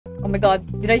Oh my god,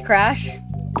 did I crash?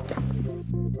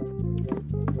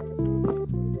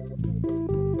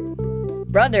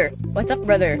 Brother, what's up,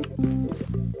 brother?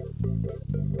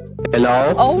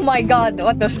 Hello? Oh my god,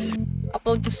 what the?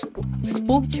 Upload to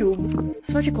SpookTube.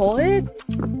 That's what you call it?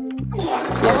 Yes.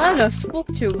 Oh, I don't know,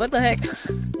 SpookTube, what the heck?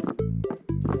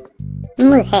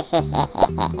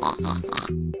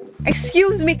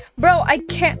 Excuse me, bro, I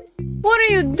can't. What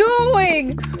are you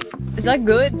doing? Is that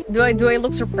good? Do I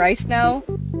look surprised now?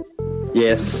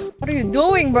 Yes. What are you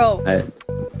doing, bro? Alright.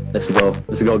 Let's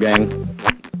go, gang.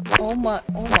 Oh my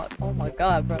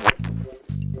god, bro.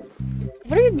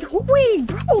 What are you doing,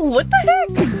 bro? What the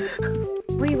heck?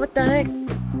 Wait, what the heck?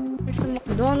 There's a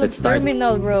McDonald's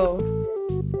terminal, bro.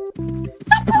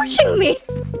 Stop pushing me!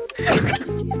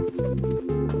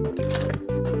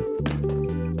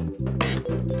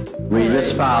 We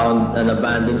just found an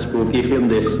abandoned spooky film.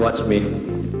 This, watch me.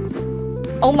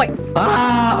 Oh my.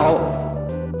 Ah! Oh!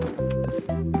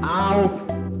 Ow!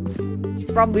 He's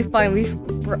probably fine. We've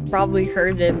probably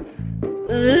heard him.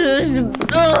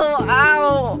 Oh,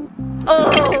 ow! Oh,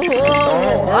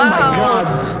 My god!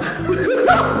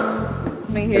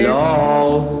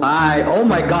 Hello! Hi! Oh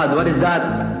my god, what is that?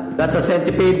 That's a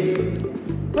centipede.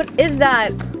 What is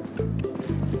that?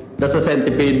 That's a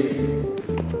centipede.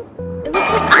 It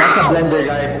looks like. That's a blender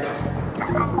guy.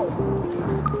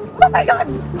 Oh my god!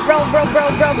 Bro! Oh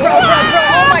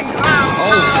my god!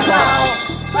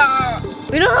 Oh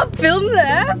We don't have film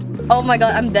left? Oh my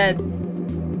god, I'm dead.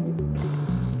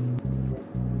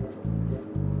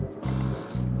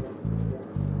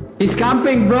 He's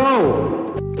camping,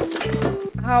 bro!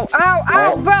 Ow,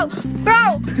 bro!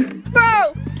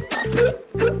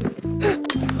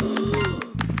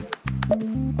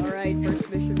 Alright, first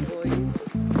mission, boys.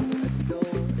 Let's go.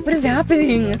 What is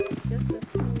happening?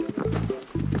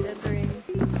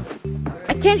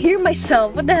 I can't hear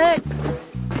myself. What the heck?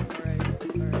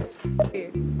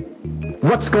 Alright.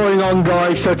 What's going on,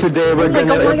 guys? So today we're Oh my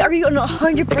god, why gonna are you on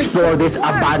 100%? explore this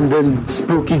abandoned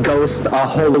spooky ghost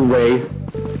hallway.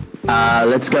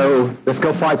 Let's go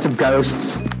fight some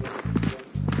ghosts.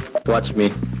 Watch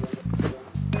me.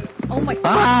 Oh my.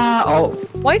 Ah! Oh!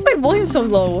 Why is my volume so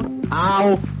low?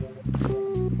 Ow!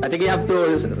 I think you have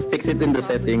to fix it in the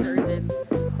settings.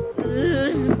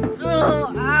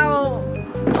 Oh, ow!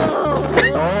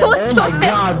 Oh my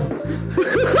god!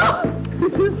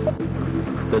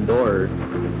 The door.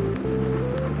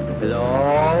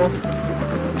 Hello?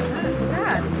 What's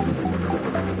that?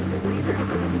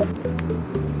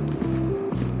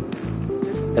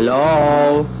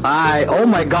 Hello? Hi! Oh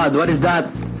my god, what is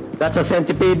that? That's a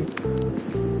centipede.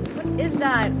 What is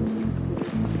that?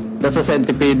 That's a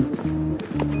centipede.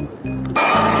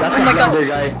 That's Oh a my god. blender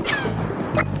guy.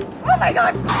 Oh my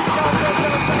god!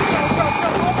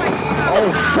 Oh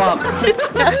fuck!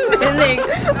 What's happening?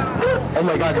 Oh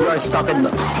my god, we are stuck in the...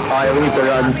 Oh, we need to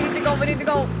run. We need to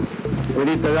go. We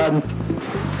need to run.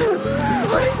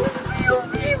 What is this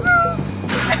POV, bro?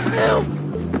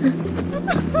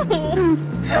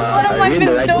 What have I been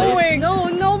doing? No,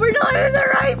 we're not in the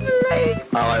right place.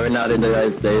 Okay, we're not in the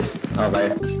right place. Okay.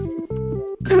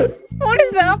 What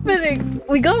is happening?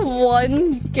 We got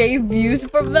 1K views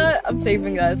from that. I'm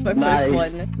saving that. It's my first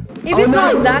one. Maybe it's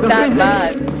not that bad.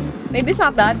 Maybe it's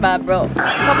not that bad, bro.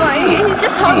 Come on, he's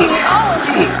just hugging me.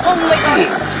 Oh my god.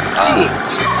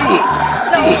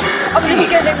 No, I'm just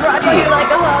kidding, bro. I thought you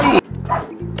like a hug.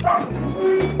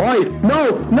 Oi!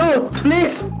 No!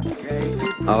 Please!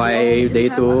 Okay, day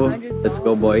 2. Let's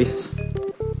go, boys.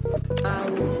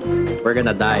 We're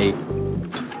gonna die.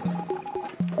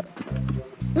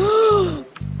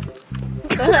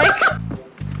 What the heck?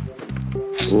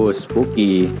 Ooh,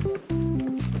 spooky.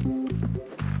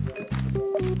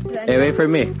 Hey, wait for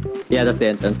me. Yeah, that's the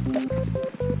entrance.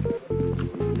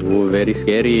 Ooh, very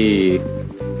scary.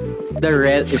 The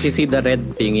red, if you see the red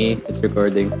thingy, it's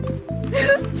recording.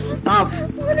 Stop!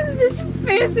 What is this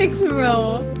physics,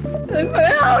 bro?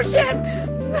 Oh shit!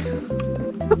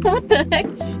 What the heck?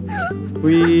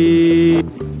 We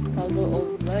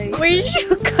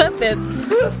should cut it.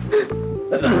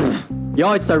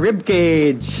 Yo, it's a rib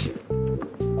cage.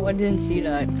 Oh, I didn't see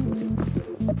that.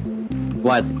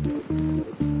 What?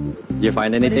 Did you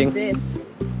find anything? What is this?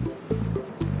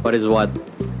 What is what?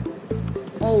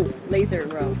 Oh, laser,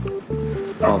 bro.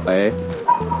 Okay.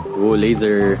 Ooh,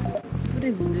 laser. What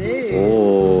is this?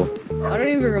 Oh. I don't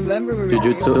even remember where we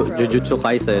came from. Jujutsu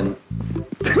Kaisen.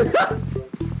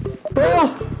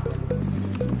 Oh!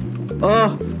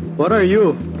 Oh! What are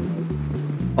you?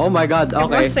 Oh my god, okay.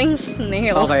 Everyone's saying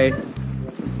snail. Okay.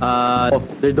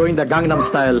 They're doing the Gangnam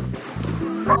style.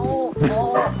 Oh.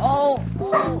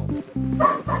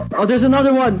 Oh, there's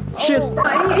another one! Shit!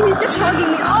 He's just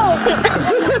hugging me. Oh!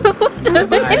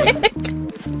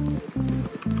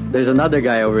 There's another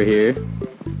guy over here.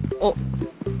 Oh.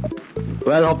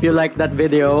 Well, hope you liked that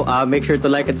video. Make sure to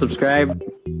like and subscribe.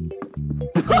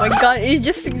 Oh my god, you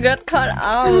just got cut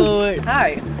out.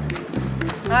 Hi.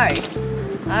 Hi.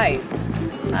 Hi.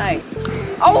 Hi.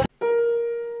 Oh!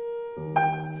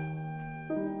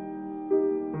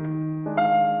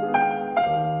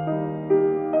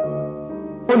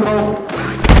 Oh no!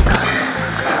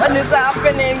 What is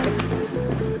happening?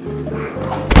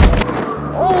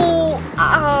 Oh!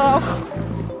 Ow!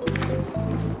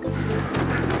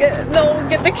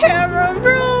 Get the camera,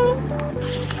 bro!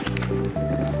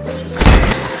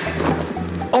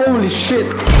 Holy shit!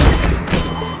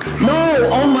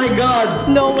 No! Oh my god!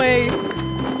 No way!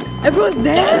 Everyone's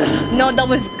dead! No, that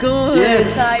was good!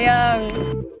 Yes. Sayang!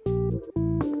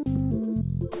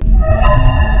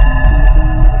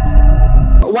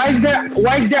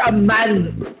 Why is there a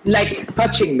man like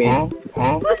touching me?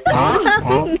 What's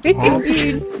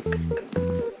happening?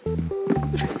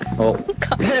 Oh.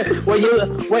 when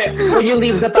you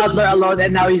leave the toddler alone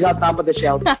and now he's on top of the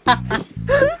shelf. I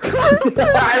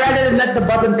rather than let the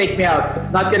button take me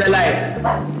out. Not gonna lie.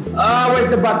 Where's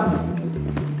the button?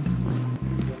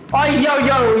 Oh, yo.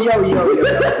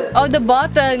 Oh, the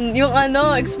button! Yung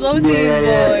ano, explosive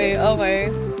boy. Okay.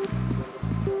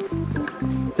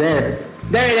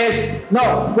 There it is.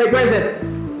 No, wait, where is it?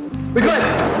 We're good.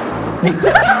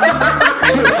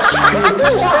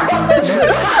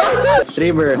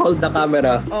 Streamer, hold the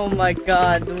camera. Oh my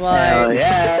god, why? Hell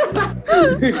yeah.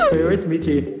 Where's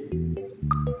Michi?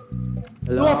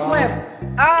 Hello? Do a flip.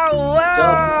 Oh,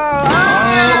 wow!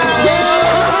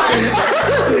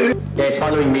 Yeah, it's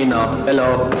following me now.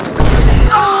 Hello.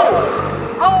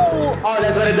 Oh! Oh,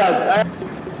 that's what it does. All right.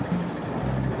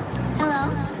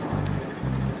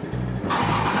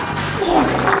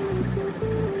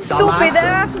 Stupid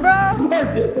ass, bro!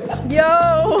 Yo!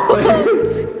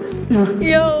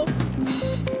 Yo!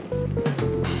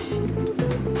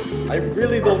 I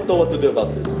really don't know what to do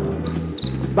about this.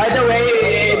 By the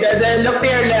way, look to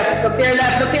your left. Look to your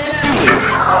left. Look to your left.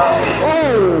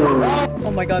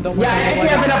 Oh my god, oh my Yeah, I god, think oh we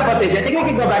my have god. enough footage. I think we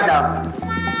can go back down.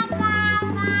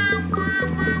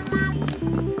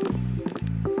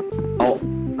 Oh.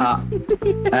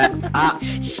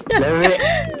 Let me...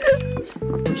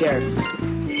 Chair.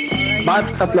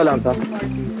 Bakit tatlo lang to?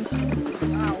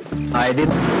 I did...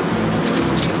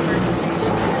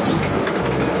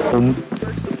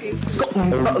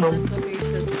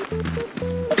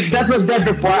 If that was there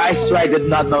before, I swear I did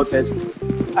not notice.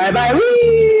 Alright, bye.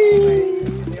 Whee!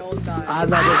 No,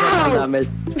 there's no damage.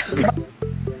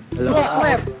 Hello? Do a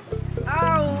flip.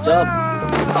 Ow! Jump.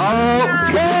 Oh!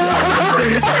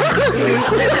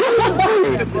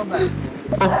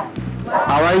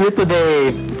 How are you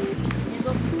today?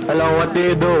 Hello, what do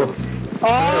you do?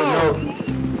 Oh!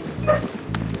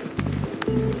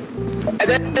 And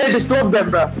then there's two of them,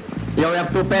 bro. Yo, we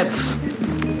have two pets.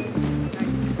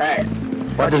 Alright.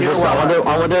 What is this? I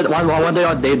wonder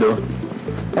what they do.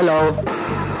 Hello.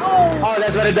 Oh,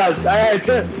 that's what it does. Alright.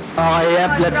 Okay,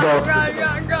 yep, let's go.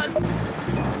 Run.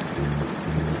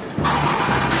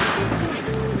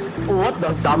 What the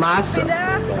dumbass? Stupid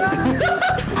ass, bro!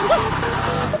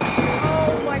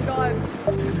 Oh my god.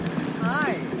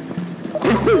 Hi.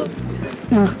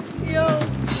 Yo.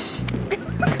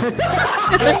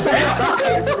 I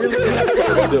really don't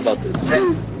know what to do about this.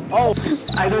 Oh,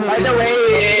 I don't know. By the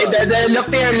way, look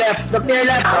to your left. Look to your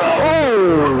left.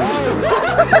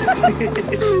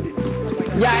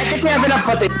 Yeah, I think we have enough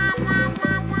footage.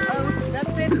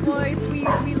 That's it, boys.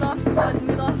 We lost one.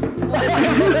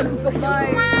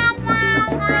 Goodbye.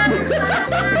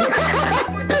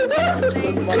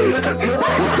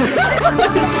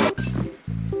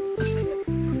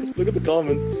 Look at the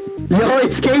comments. Yo,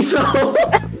 it's Queso!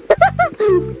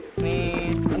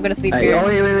 I'm gonna sleep Ay, here. oh,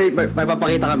 wait. May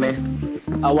papakita kami.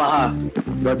 Awa ka.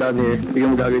 Go down here.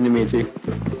 Bigyan mo gagawin ni Michi.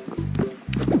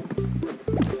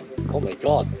 Oh my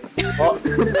god. Oh.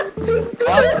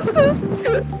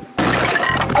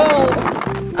 Oh!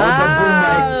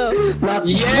 Yeah!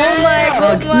 Boom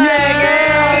mic!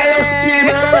 Hello,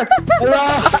 streamer!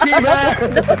 Hello, streamer!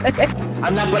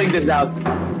 I'm not putting this down.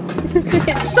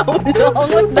 It's so long,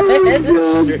 what the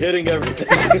hell? You're hitting everything.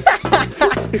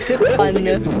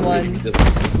 One. Just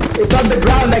It's on the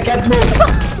ground, I can't move.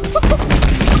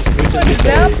 What is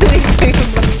happening?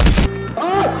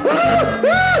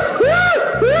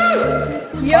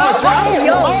 Yo!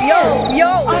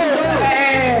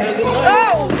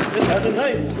 Oh! it has a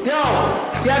knife. Yo,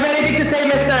 do you have anything to say,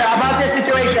 mister, about this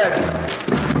situation?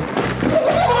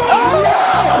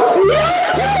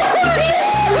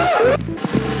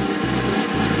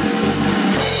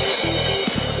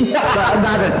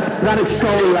 That is so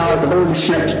loud. Holy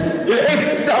shit.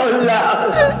 It's so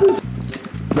loud.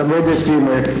 The murder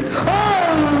streamer.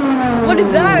 Oh! What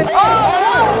is that? Oh!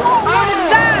 What is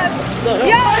that?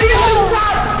 Yo!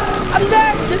 I'm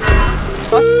dead!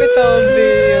 Hospital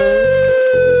bill.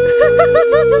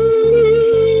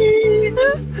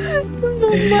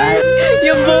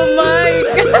 Yung bumay.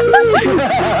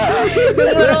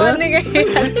 Yung maroni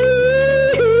kaya.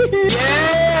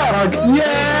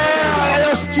 Yeah!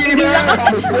 Hello, streamer!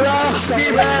 Hello,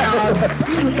 streamer!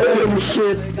 Holy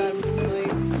shit.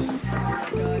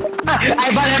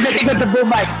 I bought everything with the boom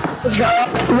mic. Let's go.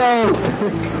 No.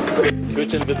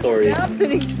 Switch inventory. What's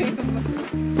happening to you?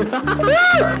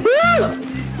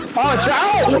 Oh,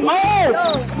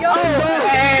 oh! Yo!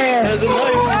 Hey. It has a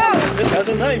knife. It has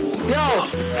a knife. Yo!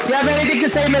 You have anything to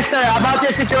say, mister, about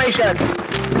your situation?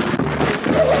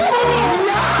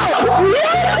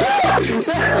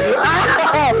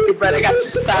 Oh, you better got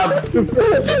stabbed.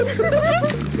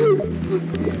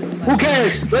 Who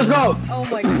cares? Let's go. Oh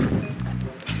my god.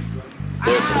 I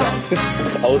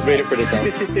was waiting for the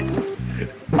sound.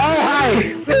 Oh,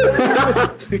 hi.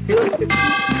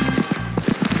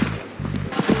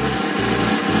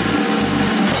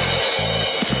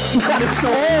 What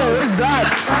is that?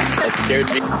 That scared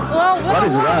me. Whoa, What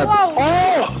is that? Whoa.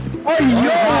 Oh,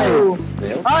 yo!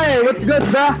 Snail? Hi, what's good,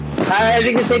 bro?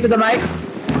 Anything to say to the mic?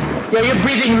 Yeah, you're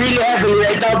breathing really heavily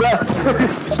right now, bro.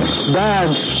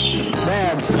 Dance.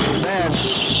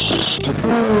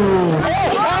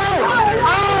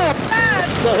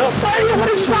 What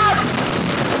is that?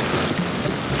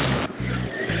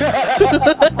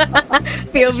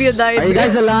 POV died. Are you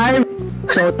guys alive?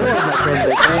 So,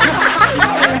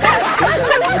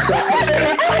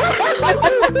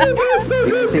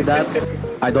 you see that?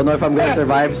 I don't know if I'm gonna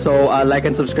survive, so like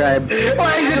and subscribe.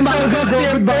 Why is it so close to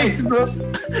your base, bro?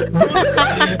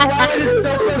 Why is it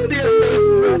so close to your base,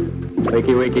 bro?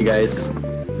 Wakey, guys.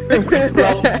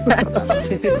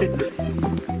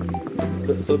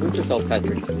 So this is how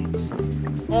Patrick sleeps.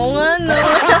 Oo nga, no.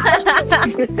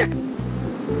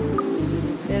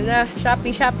 Yan na,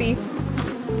 Shopee.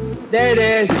 There it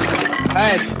is.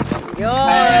 Alright.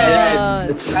 Yun.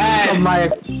 It's on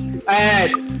my...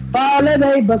 Alright.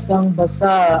 Palanay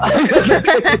basang-basa.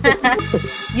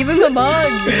 Give him a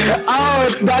mug. Oh,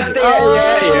 it's that thing. Oh.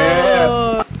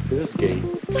 Yeah. This is gay.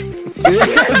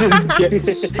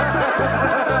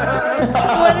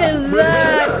 What is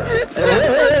that?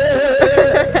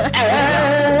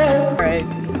 Alright.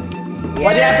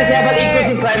 What do you have to say about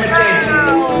increasing climate change?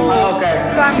 Oh, okay.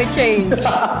 Climate change.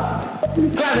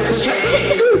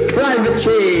 Climate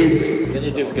change. Then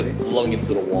you just get flung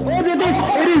into the wall. Look at this.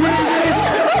 It is.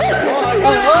 Oh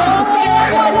my god!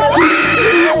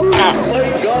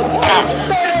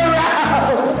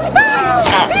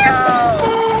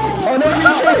 Oh no,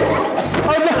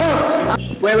 oh no.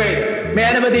 Wait. May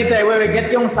ano ba dito eh? Wait.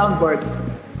 Get yung soundboard.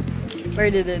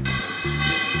 Where did it?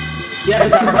 Yeah,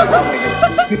 the soundboard.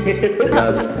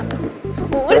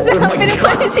 What is happening?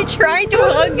 Why is he trying to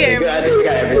hug him? I think we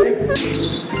got everything.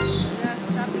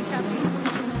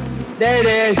 There it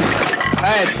is.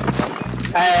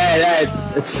 Alright.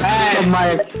 It's on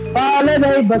my...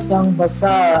 Palanay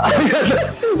basang-basa.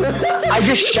 I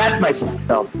just shat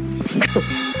myself.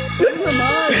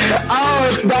 Oh,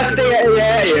 it's that thing.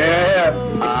 Yeah.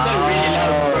 It's not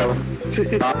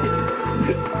really loud.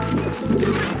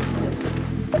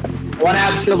 Want to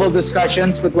have civil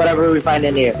discussions with whatever we find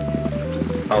in here.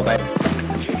 Okay.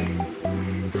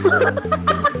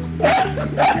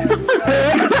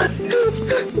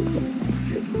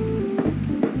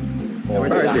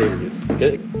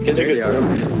 Can you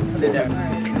get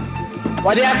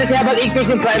What do you have to say about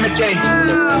increasing climate change?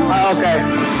 Oh, okay.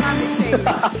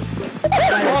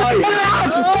 Oh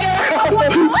my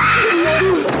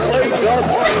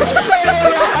god!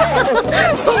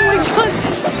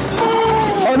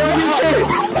 Oh no, you shit!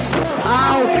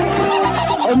 Ow!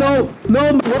 Oh no!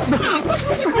 What the?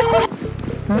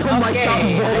 No, my son.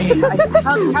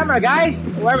 Camera,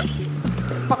 guys. Where?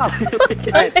 Fuck up.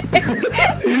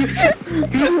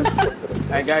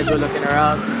 Alright, guys, we're looking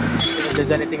around. If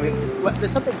there's anything. What?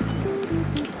 There's something.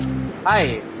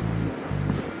 Hi.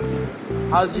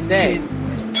 How's your day?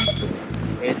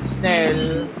 It's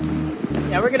still.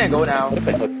 Yeah, we're gonna go now.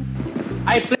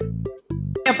 I play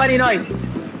a funny noise.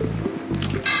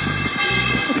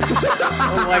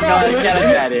 Oh my god, get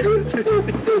us at it.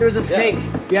 There's a snake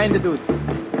behind the dude.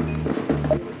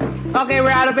 Okay, we're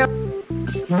out of here.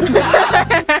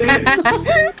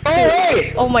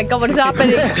 hey! Oh my god, what is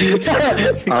happening?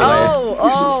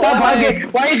 Oh, Stop okay. hugging!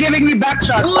 Why are you giving me back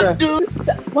shots?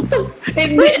 What the?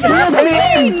 It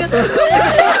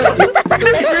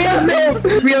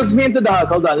reels me into the hug.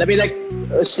 Hold on, let me like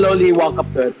slowly walk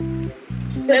up to it.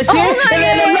 See? Oh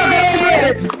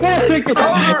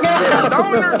my god!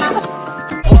 Stoner!